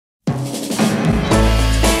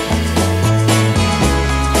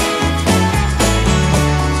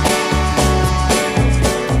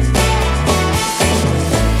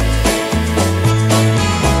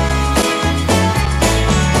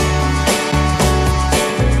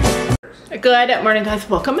Good morning, guys.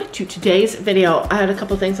 Welcome to today's video. I had a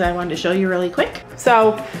couple things that I wanted to show you really quick.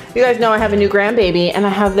 So you guys know I have a new grandbaby and I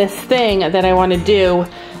have this thing that I want to do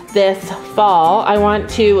this fall. I want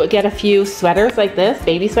to get a few sweaters like this,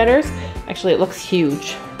 baby sweaters. Actually, it looks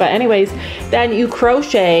huge. But anyways, then you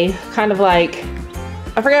crochet kind of like,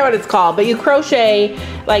 I forget what it's called, but you crochet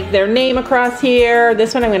like their name across here.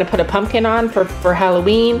 This one I'm going to put a pumpkin on for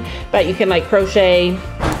Halloween, but you can like crochet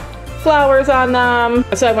flowers on them.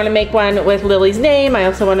 So I want to make one with Lily's name. I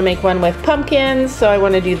also want to make one with pumpkins, so I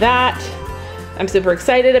want to do that. I'm super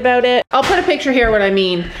excited about it. I'll put a picture here what I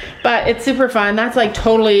mean, but it's super fun. That's like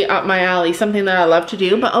totally up my alley, something that I love to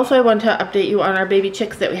do. But also I want to update you on our baby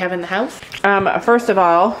chicks that we have in the house. First of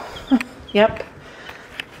all, yep,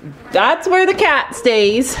 that's where the cat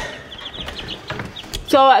stays.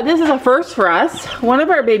 So this is a first for us. One of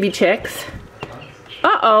our baby chicks.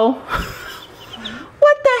 Uh-oh.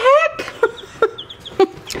 What the heck?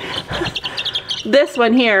 This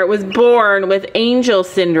one here was born with angel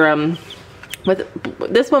syndrome.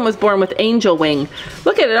 This one was born with angel wing.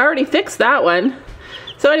 Look at it, already fixed that one.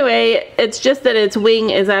 So anyway, it's just that its wing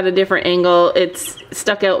is at a different angle. It's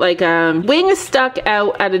stuck out like wing is stuck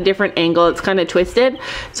out at a different angle. It's kind of twisted.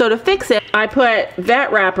 So to fix it, I put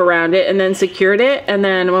vet wrap around it and then secured it. And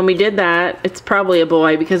then when we did that, it's probably a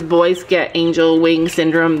boy because boys get angel wing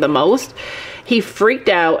syndrome the most. He freaked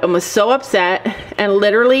out and was so upset and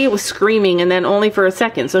literally was screaming, and then only for a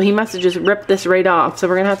second. So he must have just ripped this right off. So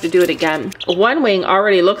we're gonna have to do it again. One wing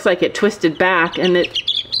already looks like it twisted back and it,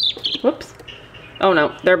 whoops. Oh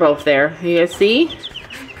no, they're both there. You guys see?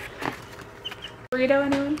 Burrito,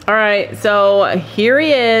 anyone? All right, so here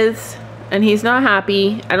he is and he's not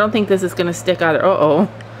happy. I don't think this is gonna stick either. Uh-oh.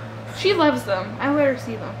 She loves them. I let her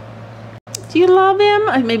see them. Do you love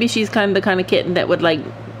him? Maybe she's kind of the kind of kitten that would like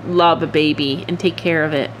love a baby and take care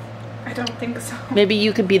of it. I don't think so. Maybe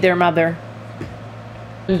you could be their mother.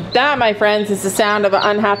 That, my friends, is the sound of an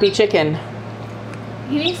unhappy chicken.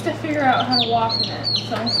 He needs to figure out how to walk in it,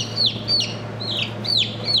 so.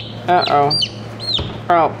 Uh-oh.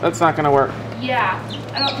 Oh, that's not gonna work. Yeah,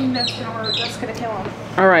 I don't think that's gonna work. That's gonna kill him.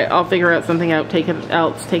 All right, I'll figure out something out. Take it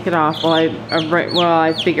off while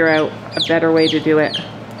I figure out a better way to do it.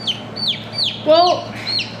 Well,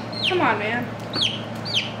 come on, man.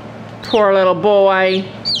 Poor little boy.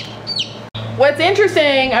 What's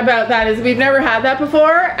interesting about that is we've never had that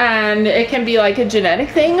before, and it can be like a genetic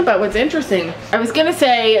thing, but what's interesting, I was gonna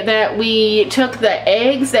say that we took the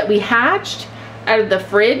eggs that we hatched out of the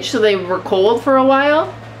fridge so they were cold for a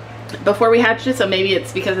while before we hatched it, so maybe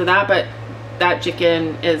it's because of that, but that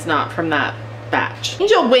chicken is not from that batch.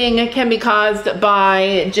 Angel wing can be caused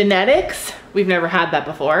by genetics. We've never had that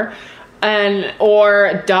before.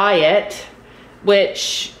 Or diet,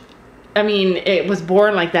 which, I mean, it was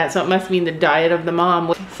born like that, so it must mean the diet of the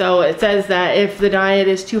mom. So it says that if the diet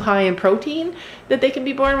is too high in protein, that they can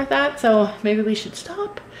be born with that. So maybe we should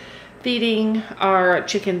stop feeding our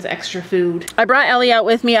chickens extra food. I brought Ellie out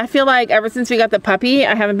with me. I feel like ever since we got the puppy,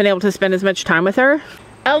 I haven't been able to spend as much time with her.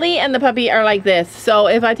 Ellie and the puppy are like this. So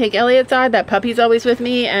if I take Ellie outside, that puppy's always with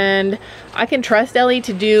me, and I can trust Ellie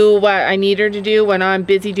to do what I need her to do when I'm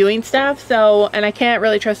busy doing stuff. So, and I can't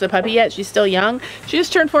really trust the puppy yet. She's still young. She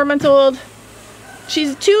just turned 4 months old.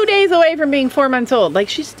 She's 2 days away from being 4 months old. Like,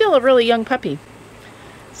 she's still a really young puppy.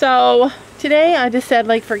 So today I just said,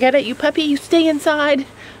 like, forget it, you puppy, you stay inside.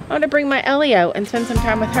 I want to bring my Ellie out and spend some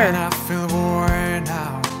time with her. When I feel worn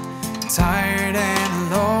out, tired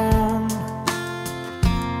and alone,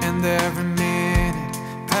 and every minute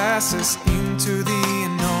passes into the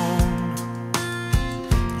unknown,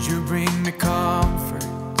 you bring me comfort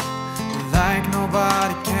like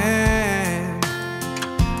nobody can.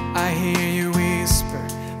 I hear you whisper,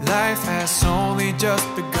 life has only just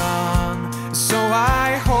begun, so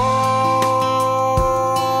I hold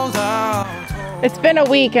out. It's been a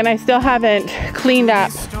week and I still haven't cleaned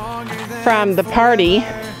up from the party.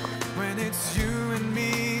 When it's you and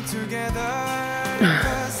me together.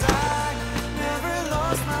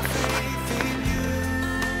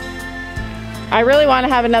 I really want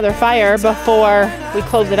to have another fire before we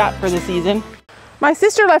close it up for the season. My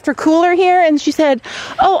sister left her cooler here and she said,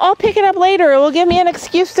 oh, I'll pick it up later. It will give me an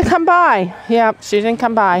excuse to come by. Yep, she didn't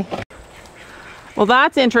come by. Well,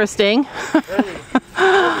 that's interesting.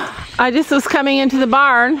 I just was coming into the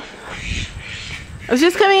barn. I was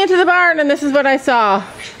just coming into the barn and this is what I saw.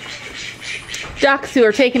 Ducks who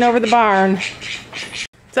are taking over the barn.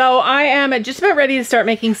 So I am just about ready to start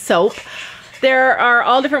making soap. There are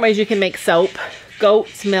all different ways you can make soap.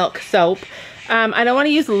 Goat's milk soap. I don't want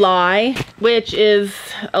to use lye, which is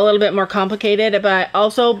a little bit more complicated, but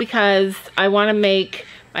also because I want to make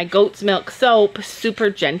my goat's milk soap, super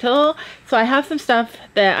gentle. So I have some stuff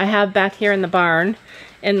that I have back here in the barn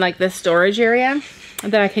in like this storage area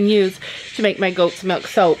that I can use to make my goat's milk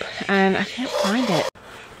soap, and I can't find it.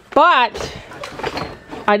 But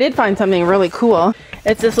I did find something really cool.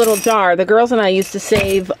 It's this little jar. The girls and I used to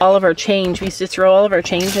save all of our change. We used to throw all of our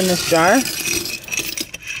change in this jar.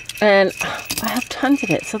 And I have tons of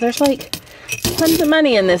it. So there's like tons of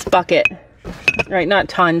money in this bucket. Right, not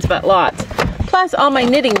tons, but lots. Plus all my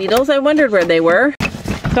knitting needles. I wondered where they were.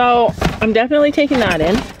 So I'm definitely taking that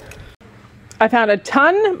in. I found a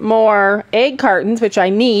ton more egg cartons, which I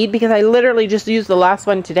need because I literally just used the last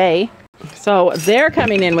one today. So they're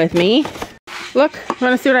coming in with me. Look, you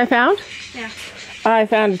want to see what I found? Yeah. I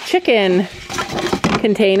found a chicken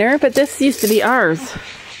container, but this used to be ours.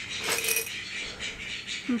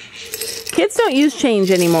 Kids don't use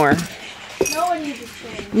change anymore. No one uses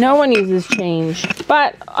change. No one uses change.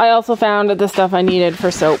 But I also found the stuff I needed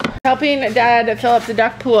for soap. Helping Dad fill up the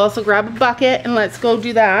duck pool, so grab a bucket and let's go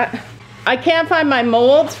do that. I can't find my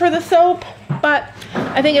molds for the soap, but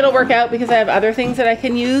I think it'll work out because I have other things that I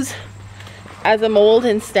can use as a mold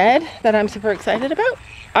instead that I'm super excited about.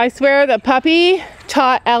 I swear the puppy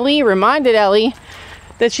reminded Ellie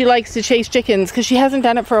that she likes to chase chickens because she hasn't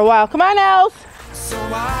done it for a while. Come on, Els. So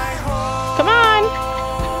I hold Come on.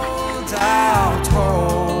 out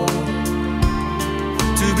hope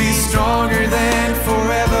to be stronger than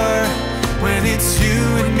forever when it's you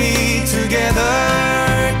and me together.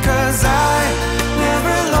 'Cause I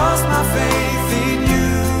never lost my faith in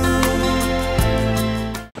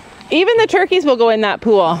you. Even the turkeys will go in that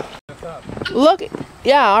pool. Look,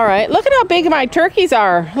 yeah, all right. Look at how big my turkeys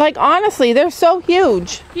are. Like, honestly, they're so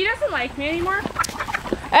huge. He doesn't like me anymore.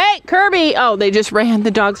 Hey, Kirby. Oh, they just ran.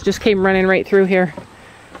 The dogs just came running right through here.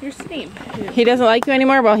 You're steam. He doesn't like you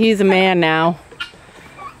anymore? Well, he's a man now.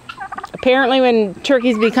 Apparently, when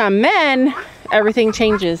turkeys become men, everything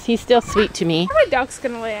changes. He's still sweet to me. My duck's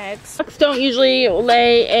gonna lay eggs. Ducks don't usually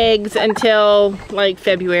lay eggs until like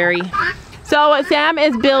February. So Sam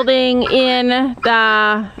is building in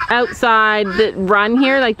the outside the run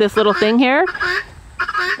here, like this little thing here,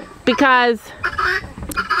 because,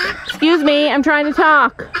 excuse me, I'm trying to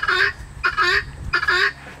talk.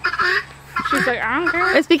 She's like, I don't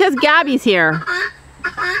care. It's because Gabby's here.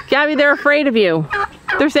 Gabby, they're afraid of you.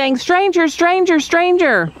 They're saying, stranger, stranger,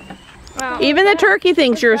 stranger. Well, Even the turkey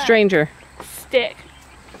thinks you're a stranger. stick.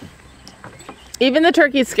 Even the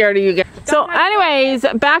turkey's scared of you guys. So anyways,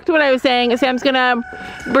 back to what I was saying. Sam's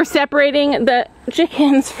we're separating the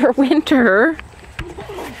chickens for winter.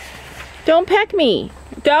 Don't peck me.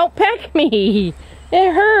 Don't peck me.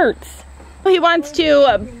 It hurts. He wants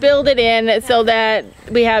to build it in so that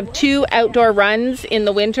we have 2 outdoor runs in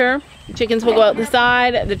the winter. Chickens will go out the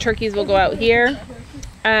side, the turkeys will go out here.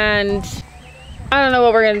 And I don't know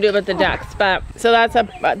what we're gonna do about the ducks, but so that's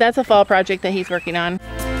a fall project that he's working on.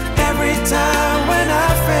 Every time when I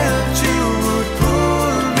felt you would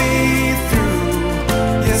pull me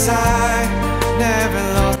through. Yes, I never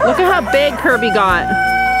lost. Look at how big Kirby got.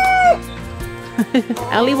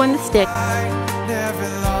 Ellie won the stick. I never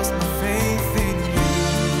lost my faith in you.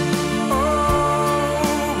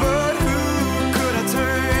 Oh, but who could I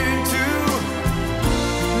turn to?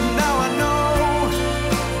 Now I know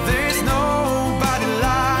there's nobody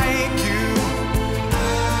like you.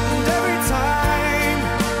 And every time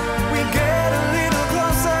we get a little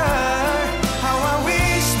closer, how I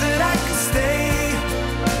wish that I could stay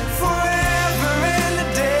forever and a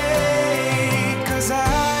day. 'Cause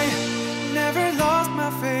I never lost my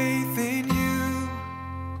faith in you.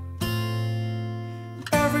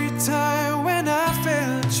 Every time when I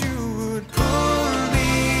felt you would pull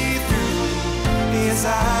me through. Yes,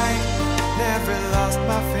 I never lost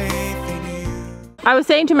my faith in you. I was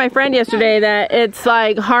saying to my friend yesterday that it's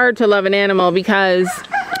like hard to love an animal because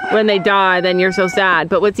when they die, then you're so sad.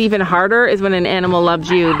 But what's even harder is when an animal loves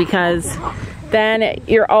you, because then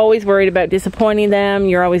you're always worried about disappointing them.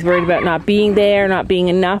 You're always worried about not being there, not being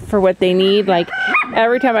enough for what they need. Like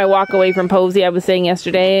every time I walk away from Posey, I was saying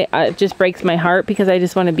yesterday, it just breaks my heart because I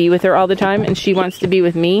just want to be with her all the time and she wants to be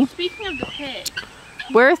with me. Speaking of the pig,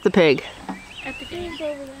 Where's the pig? at the gate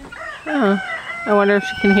over there. Oh, I wonder if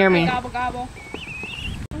she can hear me. Gobble gobble.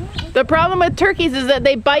 The problem with turkeys is that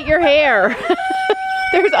they bite your hair.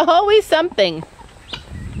 There's always something.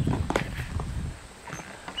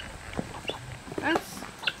 That's.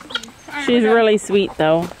 Alright, She's we're done. really sweet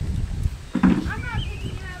though.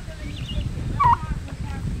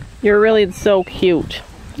 You're really so cute.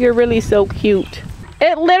 You're really so cute.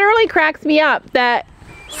 It literally cracks me up that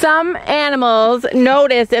some animals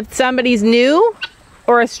notice if somebody's new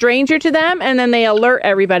or a stranger to them and then they alert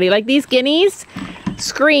everybody. Like these guineas,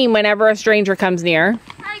 scream whenever a stranger comes near.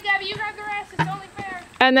 Alright, Gabby, you grab the rest. It's only fair.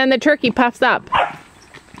 And then the turkey puffs up.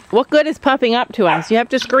 What good is puffing up to us? You have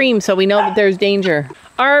to scream so we know that there's danger.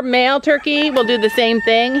 Our male turkey will do the same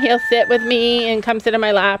thing. He'll sit with me and come sit on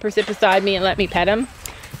my lap or sit beside me and let me pet him.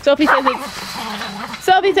 Sophie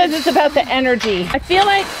says it's about the energy. I feel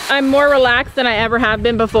like I'm more relaxed than I ever have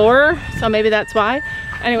been before, so maybe that's why.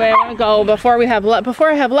 Anyway, I want to go before I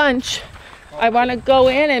have lunch. I want to go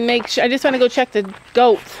in and make sure. I just want to go check the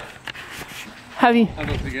goats. Have you? I'll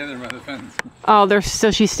go together by the fence. Oh,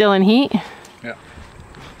 so she's still in heat? Yeah.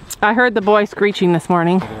 I heard the boy screeching this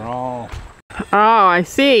morning. They're all. Oh, I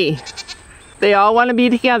see. They all want to be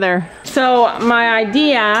together. So my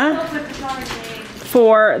idea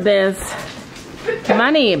for this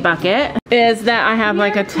money bucket is that I have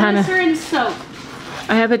like a ton of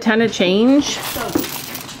change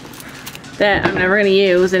that I'm never going to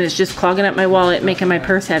use, and it's just clogging up my wallet, making my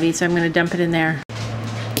purse heavy, so I'm going to dump it in there.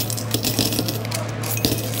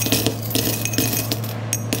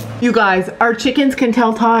 You guys, our chickens can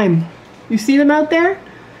tell time. You see them out there?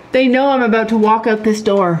 They know I'm about to walk out this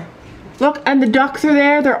door. Look, and the ducks are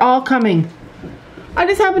there. They're all coming. I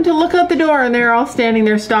just happened to look out the door and they're all standing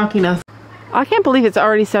there stalking us. I can't believe it's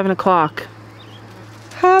already 7 o'clock.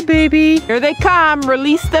 Hi, baby. Here they come.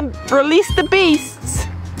 Release the beasts.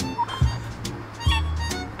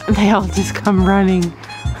 And they all just come running.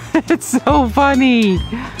 It's so funny.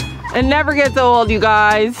 It never gets old, you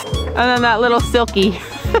guys. And then that little Silky.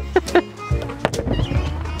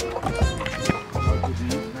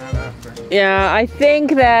 Yeah, I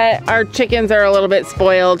think that our chickens are a little bit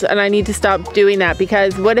spoiled and I need to stop doing that,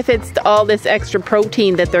 because what if it's all this extra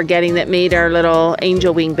protein that they're getting that made our little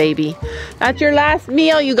angel wing baby? That's your last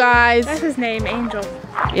meal, you guys. That's his name, Angel.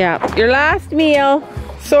 Yeah, your last meal.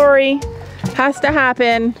 Sorry, has to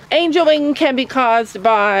happen. Angel wing can be caused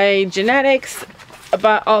by genetics,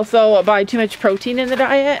 but also by too much protein in the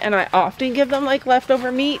diet, and I often give them like leftover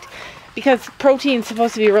meat, because protein's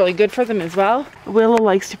supposed to be really good for them as well. Willow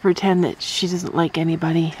likes to pretend that she doesn't like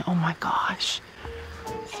anybody. Oh my gosh.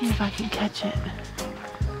 Let's see if I can catch it.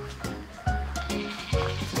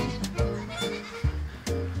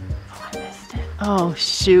 Oh, I missed it. Oh,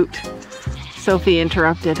 shoot. Sophie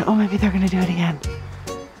interrupted. Oh, maybe they're gonna do it again.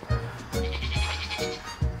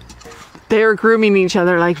 They're grooming each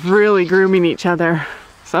other, like really grooming each other.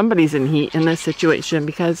 Somebody's in heat in this situation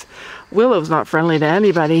because Willow's not friendly to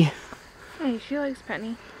anybody. Hey, she likes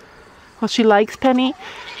Penny. Well, she likes Penny,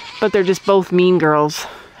 but they're just both mean girls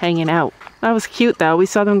hanging out. That was cute though. We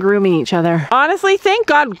saw them grooming each other. Honestly, thank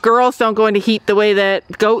God girls don't go into heat the way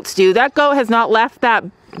that goats do. That goat has not left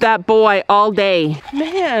that boy all day.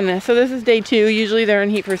 Man, so this is day 2. Usually they're in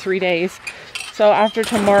heat for 3 days. So after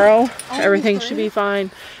tomorrow, everything should be fine.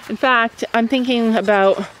 In fact, I'm thinking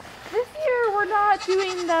about... This year we're not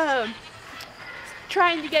doing the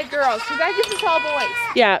trying to get girls, because that gets us all boys.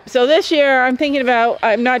 Yeah, so this year I'm thinking about...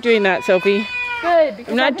 I'm not doing that, Sophie. Good.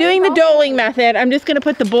 I'm not doing the doling method. I'm just gonna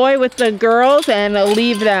put the boy with the girls and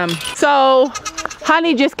leave them. So,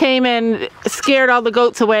 Honey just came and scared all the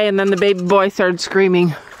goats away, and then the baby boy started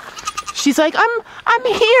screaming. She's like, I'm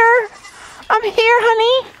here. I'm here,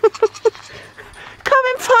 honey. Come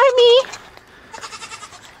and find me.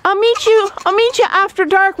 I'll meet you after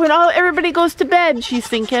dark when everybody goes to bed, she's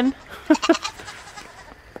thinking.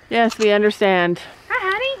 Yes, we understand.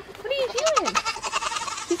 Hi, honey. What are you doing?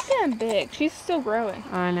 She's getting big. She's still growing.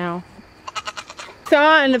 I know.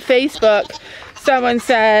 Saw on Facebook, someone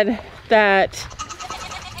said that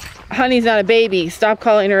Honey's not a baby. Stop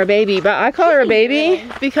calling her a baby. But I call her a baby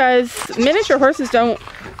because miniature horses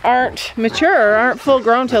aren't mature, aren't full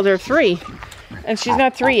grown till they're 3. And she's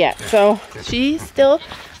not 3 yet. So she's still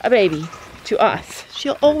a baby to us.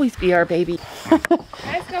 She'll always be our baby.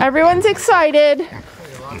 Everyone's excited.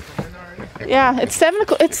 Yeah, it's 7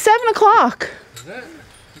 o'clock. It's 7 o'clock. Is it?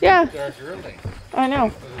 Yeah. Dark early. I know.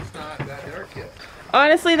 But it's not that dark yet.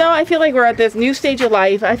 Honestly though, I feel like we're at this new stage of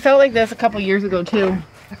life. I felt like this a couple years ago too.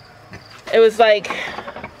 It was like,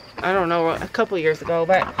 I don't know, a couple years ago,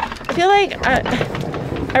 but I feel like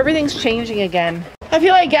everything's changing again. I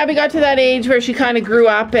feel like Gabby got to that age where she kind of grew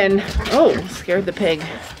up and, oh, scared the pig.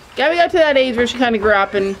 Gabby got to that age where she kind of grew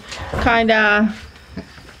up and kind of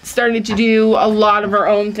started to do a lot of her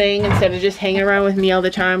own thing instead of just hanging around with me all the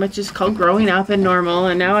time. It's just called growing up and normal,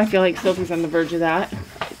 and now I feel like Sophie's on the verge of that.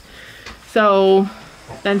 So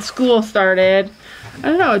then school started. I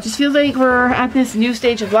don't know, it just feels like we're at this new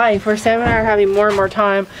stage of life where Sam and I are having more and more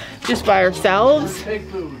time just by ourselves.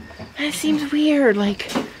 And it seems weird,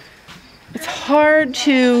 like it's hard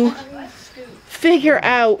to figure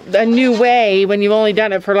out a new way when you've only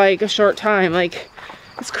done it for like a short time. Like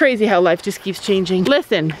It's crazy how life just keeps changing.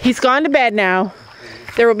 Listen, he's gone to bed now.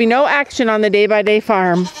 There will be no action on the Day by Day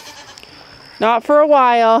farm. Not for a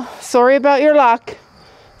while. Sorry about your luck.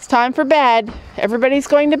 It's time for bed. Everybody's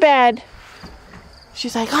going to bed.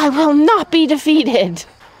 She's like, I will not be defeated.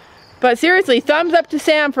 But seriously, thumbs up to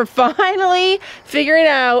Sam for finally figuring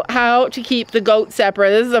out how to keep the goats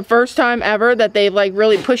separate. This is the first time ever that they've like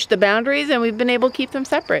really pushed the boundaries and we've been able to keep them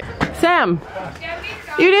separate. Sam,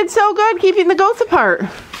 you did so good keeping the goats apart.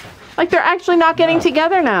 Like they're actually not getting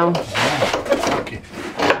together now.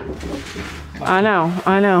 I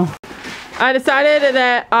know. I decided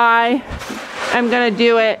that I am gonna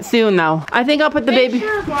do it soon though. I think I'll put the baby. Make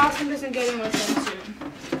sure Blossom doesn't get in with him soon.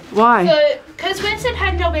 Why? Because Winston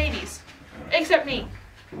had no babies, except me.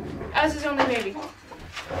 I was his only baby.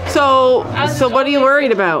 So what are you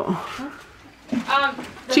worried about?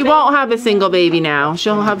 She won't have a single baby now.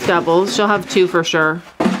 She'll have doubles. She'll have 2 for sure.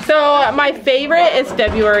 So my favorite is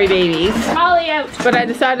February babies. Ollie out. But I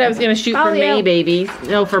decided I was gonna shoot for May babies.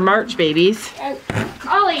 No, for March babies.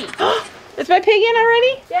 Ollie. Is my pig in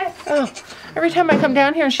already? Yes. Oh, every time I come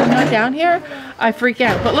down here and she's not down here, I freak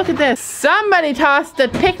out. But look at this. Somebody tossed the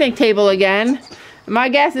picnic table again. My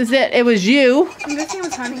guess is that it was you. I'm guessing it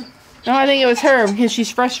was Honey. No, I think it was her because she's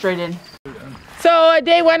frustrated. So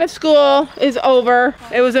day 1 of school is over.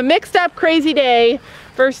 It was a mixed up, crazy day.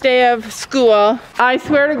 First day of school. I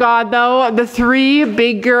swear to God though, the 3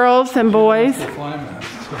 big girls and boys.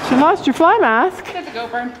 She lost your fly mask. Get the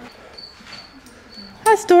GoPro.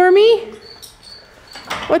 Hi, Stormy.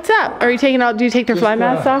 What's up? Are you taking out? Do you take their fly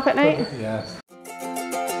masks off at night? Yes.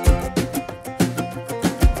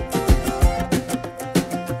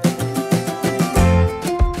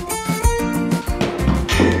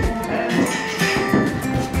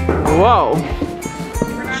 Whoa.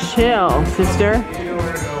 Chill, sister.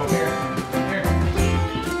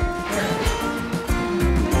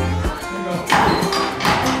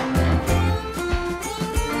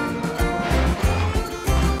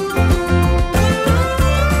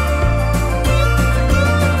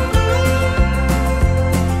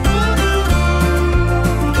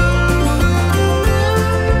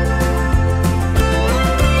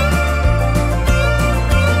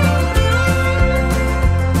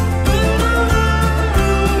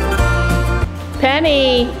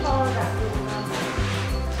 Penny.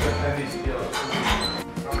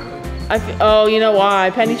 Oh, you know why?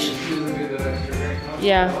 Penny.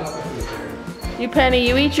 Yeah. You Penny,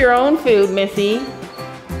 you eat your own food, Missy.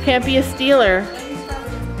 Can't be a stealer.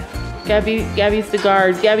 Gabby's the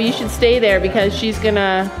guard. Gabby, you should stay there because she's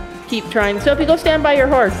gonna keep trying. Sophie, go stand by your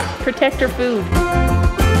horse. Protect her food.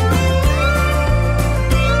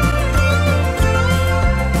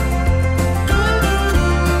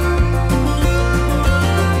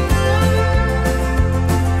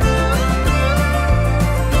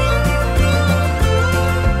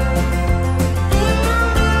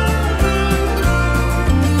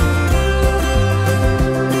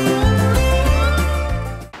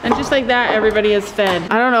 Like that, everybody is fed.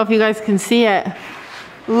 I don't know if you guys can see it.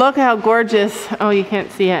 Look how gorgeous. Oh, you can't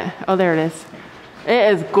see it. Oh, there it is.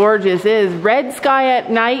 It is gorgeous. It is red sky at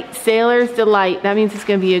night, sailor's delight. That means it's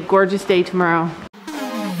gonna be a gorgeous day tomorrow.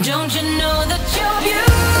 Don't you know that you're beautiful?